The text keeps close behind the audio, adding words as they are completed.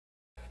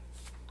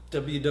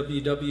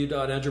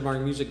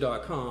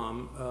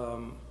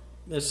www.andrewmartinmusic.com.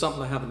 It's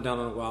something I haven't done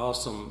in a while,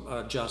 some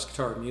jazz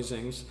guitar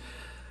musings.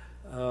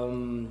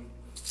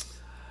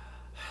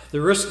 The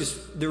risk is,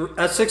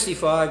 at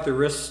 65, the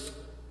risk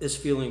is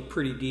feeling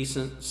pretty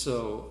decent,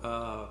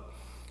 so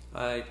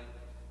I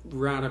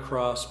ran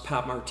across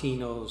Pat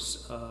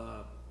Martino's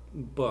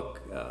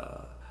book,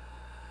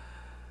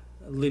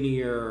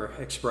 Linear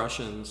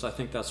Expressions, I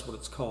think that's what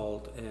it's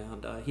called,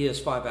 and he has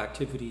 5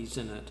 activities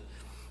in it.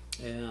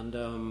 And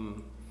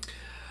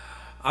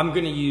I'm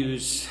going to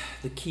use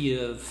the key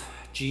of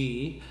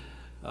G,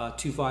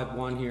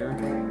 2-5-1 here.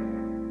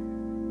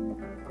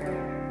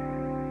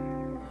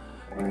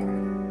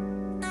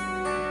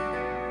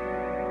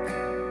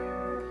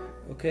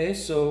 Okay,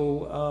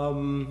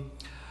 so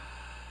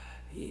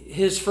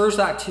his first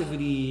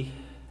activity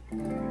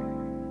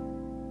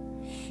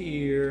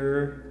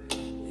here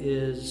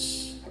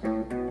is,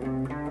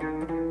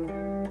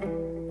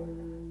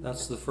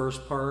 that's the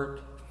first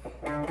part.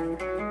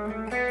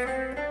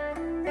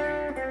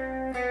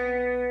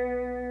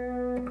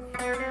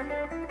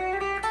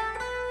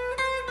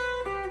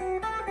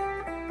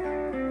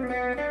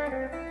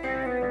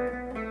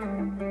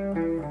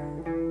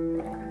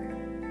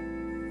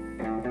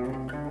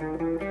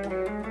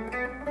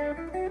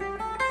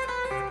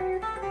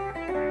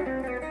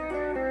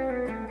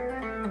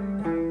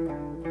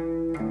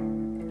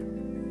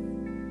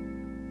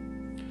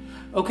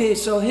 Okay,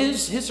 so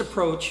his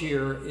approach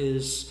here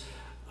is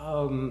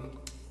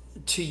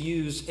to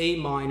use A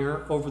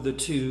minor over the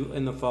 2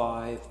 and the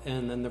 5,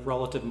 and then the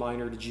relative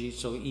minor to G,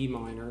 so E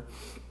minor.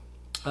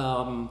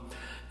 And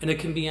it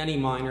can be any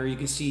minor. You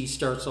can see he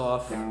starts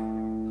off with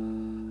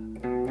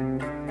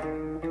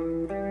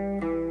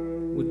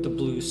the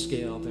blues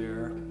scale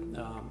there,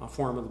 a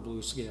form of the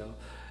blues scale.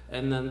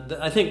 And then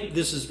I think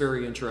this is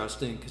very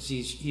interesting because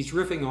he's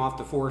riffing off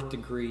the 4th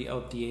degree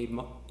of the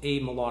A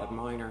melodic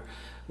minor,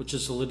 which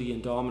is the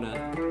Lydian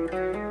Dominant.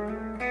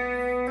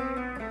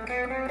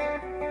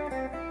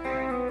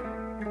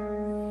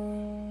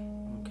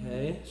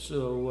 Okay,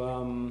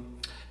 so,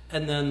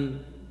 and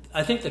then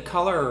I think the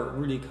color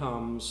really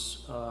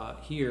comes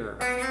here.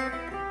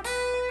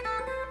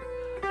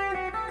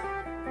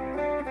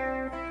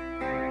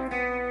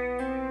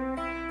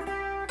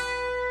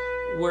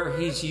 Where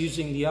he's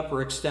using the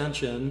upper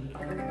extension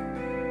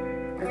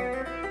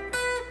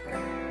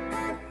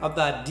of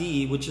that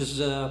D, which is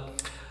a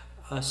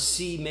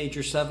C major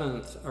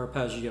 7th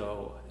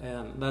arpeggio,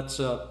 and that's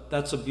a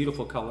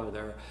beautiful color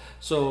there.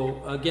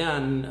 So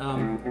again,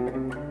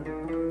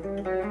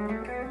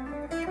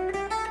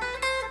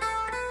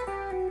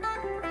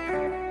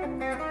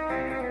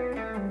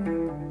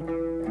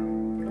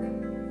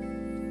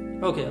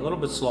 okay, a little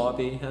bit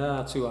sloppy.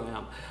 That's who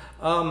I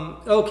am.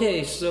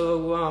 Okay,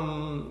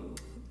 so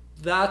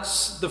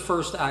that's the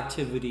first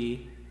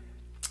activity.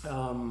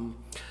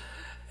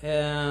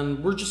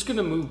 And we're just going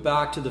to move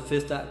back to the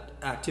 5th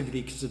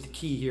activity because of the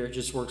key here. It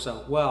just works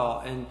out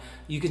well. And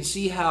you can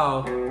see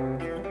how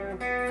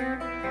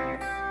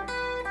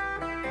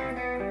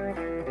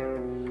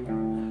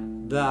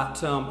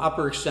that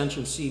upper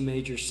extension C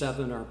major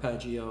 7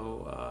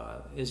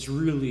 arpeggio is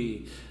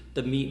really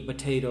the meat and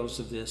potatoes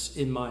of this,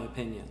 in my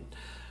opinion.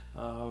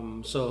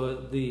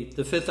 So the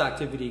 5th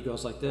activity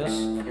goes like this.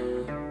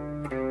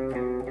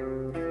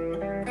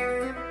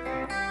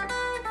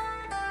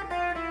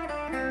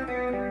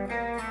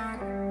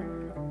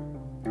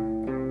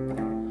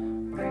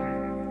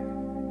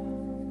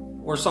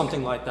 Or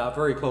something like that,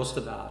 very close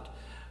to that.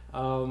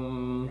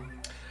 And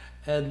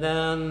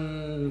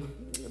then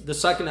the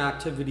 2nd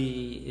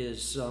activity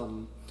is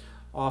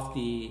off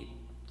the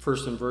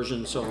 1st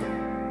inversion, so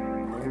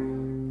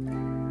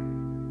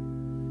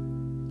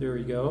there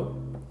we go.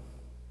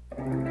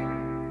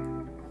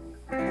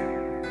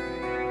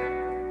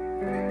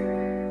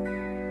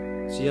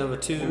 So you have a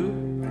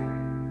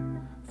 2,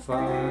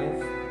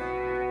 5,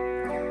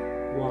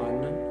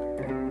 1.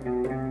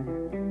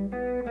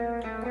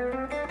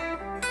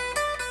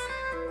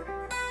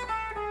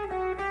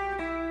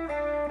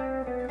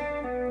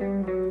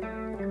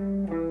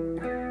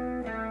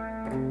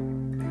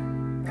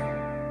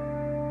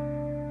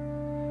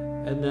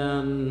 And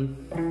then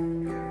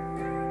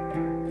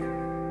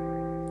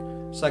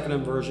 2nd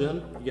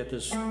inversion, you get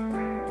this,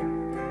 and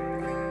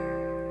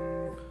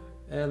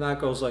that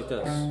goes like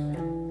this.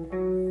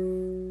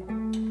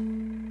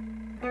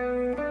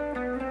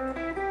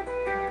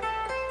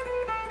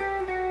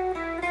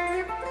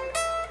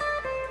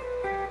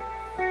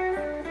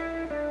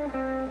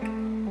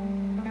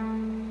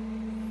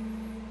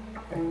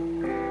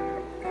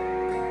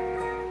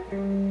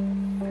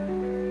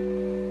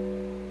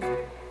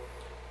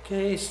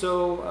 Okay,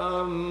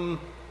 so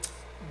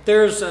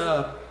there's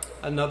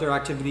another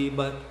activity,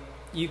 but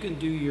you can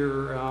do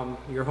your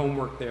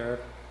homework there.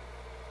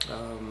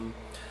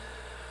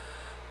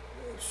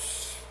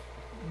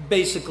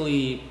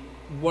 Basically,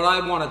 what I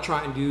want to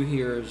try and do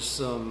here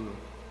is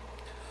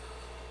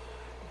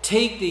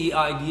take the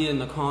idea and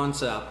the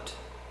concept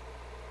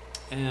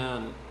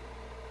and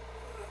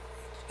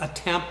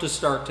attempt to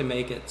start to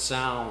make it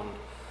sound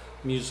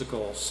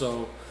musical.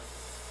 So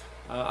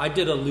I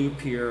did a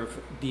loop here of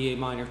D A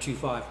minor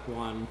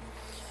 251.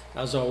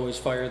 As always,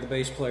 Fire the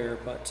bass player,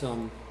 but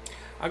I'm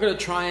going to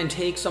try and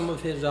take some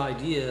of his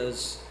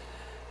ideas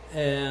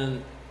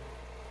and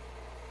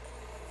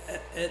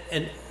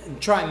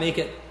try and make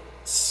it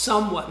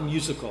somewhat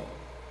musical.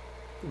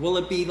 Will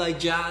it be like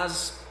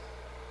jazz?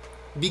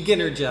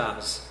 Beginner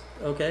jazz.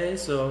 Okay,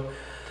 so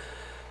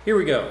here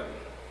we go.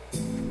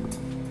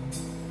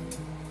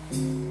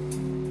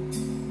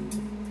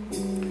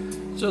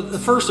 So the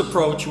first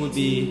approach would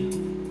be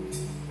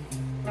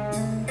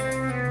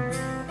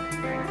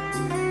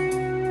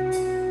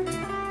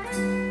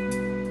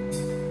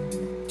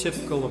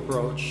typical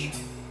approach.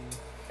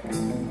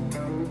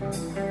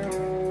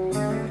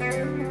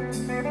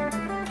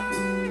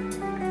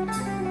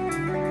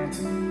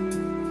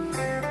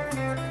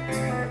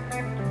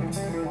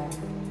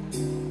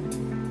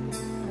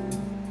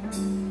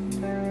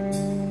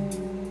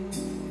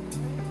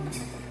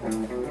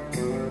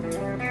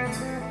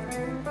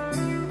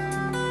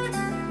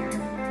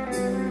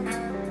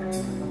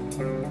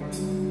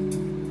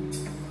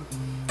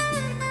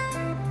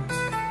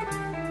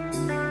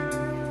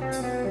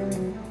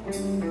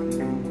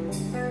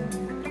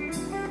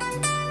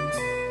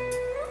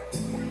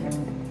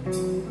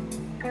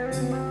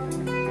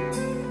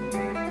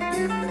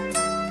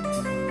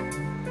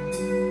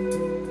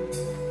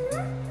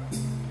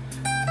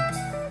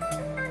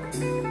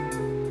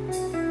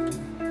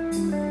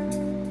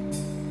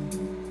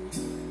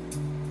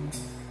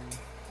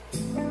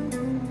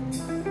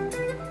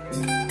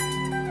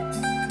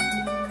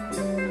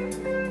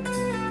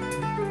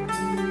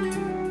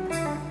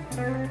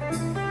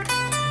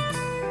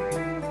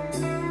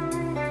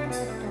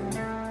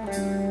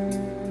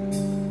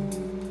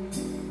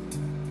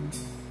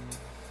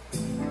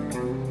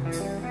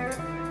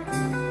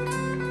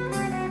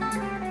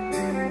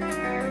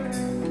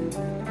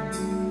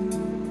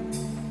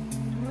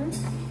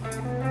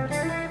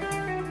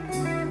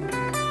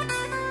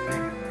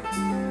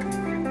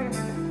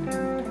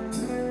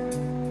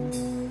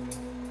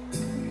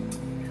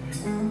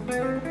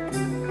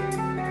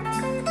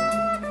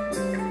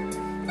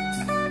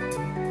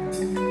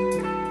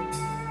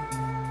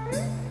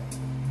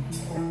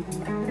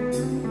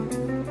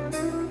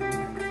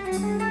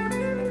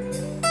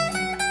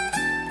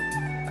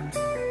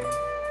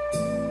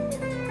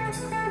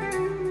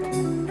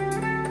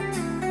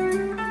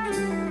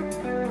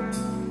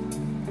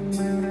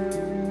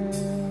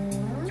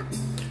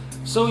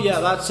 So yeah,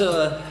 that's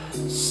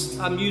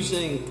I'm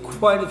using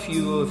quite a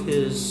few of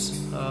his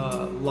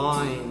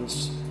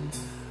lines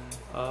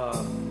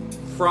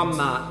from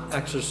that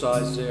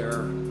exercise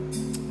there.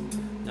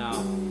 Now,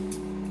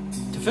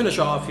 to finish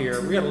off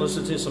here, we're going to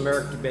listen to some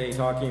Eric Dubay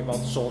talking about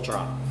the soul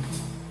trap.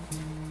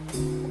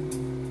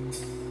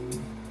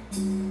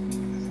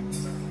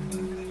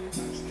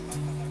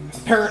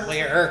 Apparently,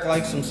 Eric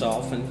likes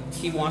himself, and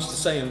he wants to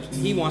stay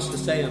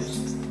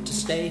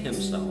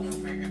himself.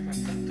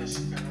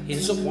 He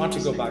doesn't want to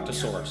go back to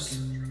source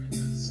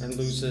and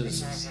lose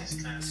his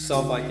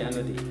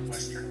self-identity.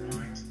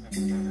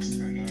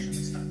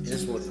 It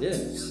is what it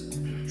is.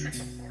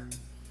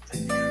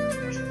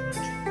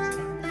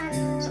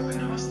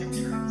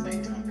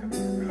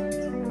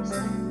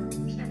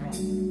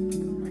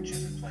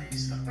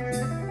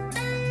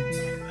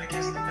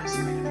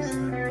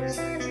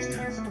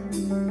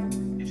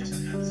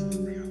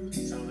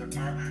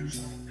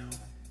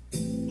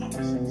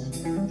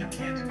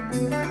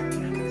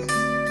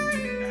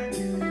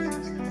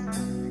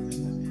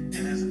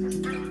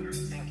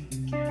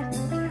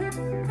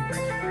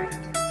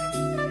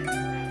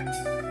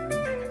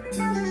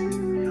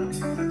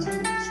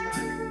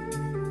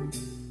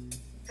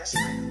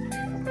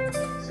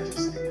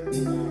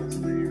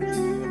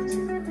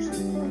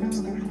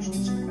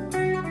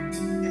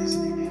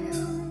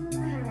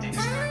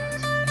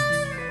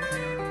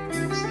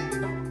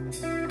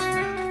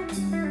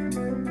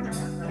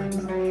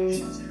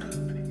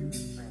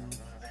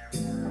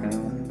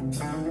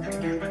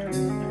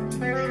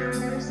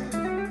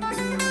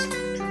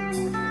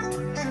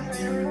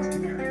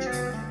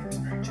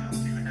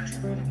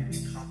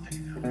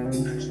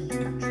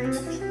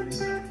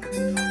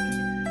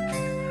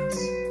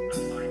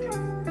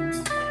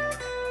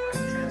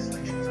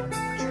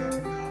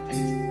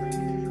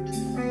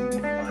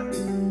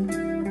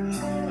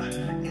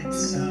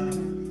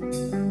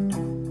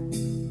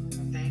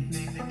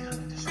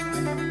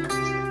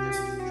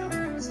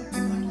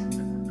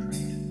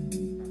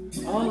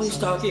 He's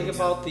talking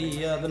about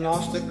the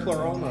Gnostic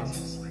pleroma.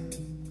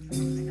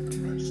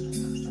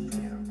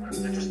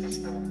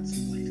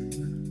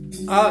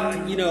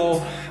 You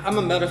know, I'm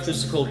a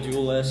metaphysical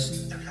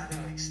dualist.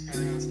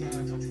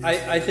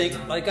 I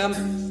think, like, I'm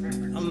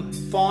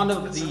fond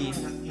of the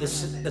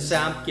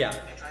Samkhya.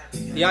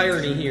 The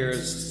irony here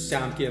is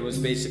Samkhya was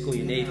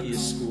basically an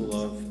atheist school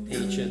of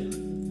ancient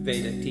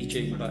Vedic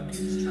teaching, but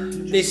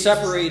they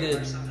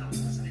separated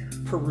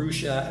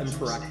Purusha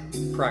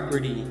and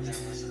Prakriti.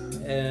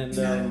 And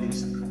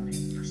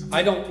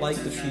I don't like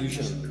the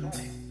fusion.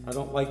 I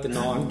don't like the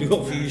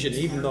non-dual fusion,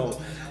 even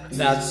though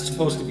that's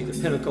supposed to be the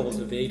pinnacle of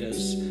the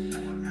Vedas.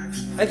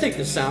 I think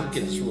the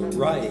Samkhya's were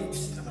right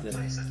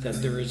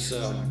that there is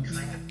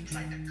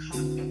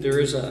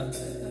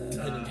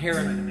an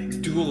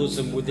inherent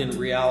dualism within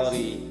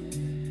reality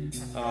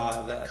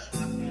that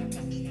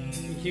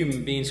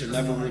human beings are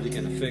never really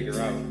going to figure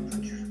out.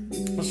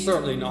 Well,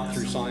 certainly not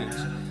through science.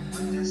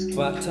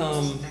 But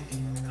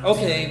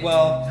okay,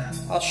 well,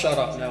 I'll shut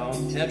up now.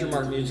 Andrew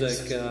Mark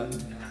Music,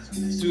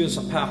 doing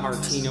some Pat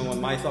Martino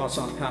and my thoughts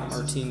on Pat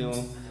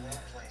Martino.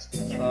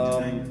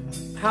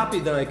 Happy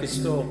that I could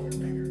still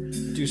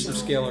do some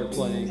scalar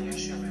playing.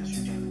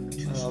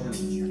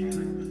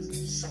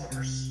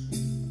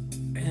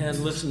 And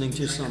listening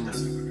to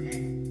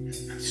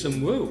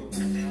some woo.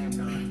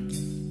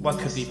 What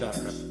could be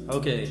better?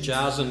 Okay,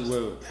 jazz and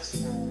woo.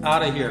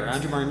 Out of here.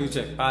 Andrew Mark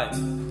Music. Bye.